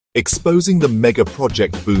Exposing the mega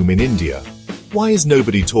project boom in India. Why is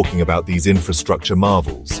nobody talking about these infrastructure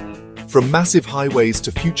marvels? From massive highways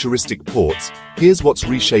to futuristic ports, here's what's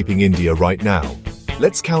reshaping India right now.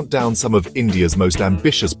 Let's count down some of India's most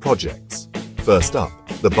ambitious projects. First up,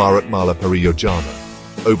 the Bharatmala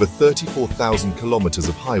Pariyojana. Over 34,000 kilometers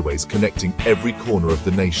of highways connecting every corner of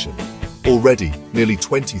the nation. Already, nearly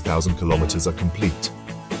 20,000 kilometers are complete.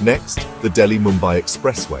 Next, the Delhi-Mumbai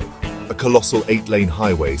Expressway, a colossal 8-lane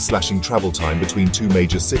highway slashing travel time between two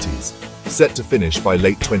major cities, set to finish by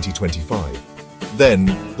late 2025. Then,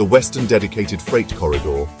 the Western Dedicated Freight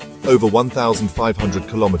Corridor, over 1,500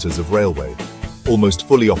 kilometers of railway, almost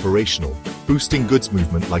fully operational, boosting goods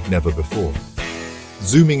movement like never before.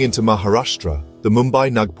 Zooming into Maharashtra, the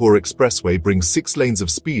Mumbai Nagpur Expressway brings 6 lanes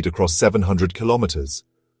of speed across 700 kilometers.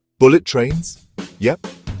 Bullet trains? Yep,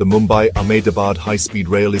 the Mumbai Ahmedabad high-speed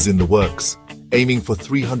rail is in the works, aiming for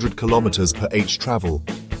 300 kilometers per h travel.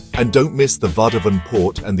 And don't miss the Vadhavan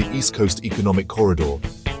Port and the East Coast Economic Corridor,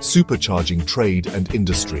 supercharging trade and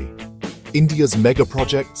industry. India's mega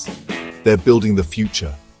projects? They're building the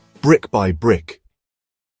future, brick by brick.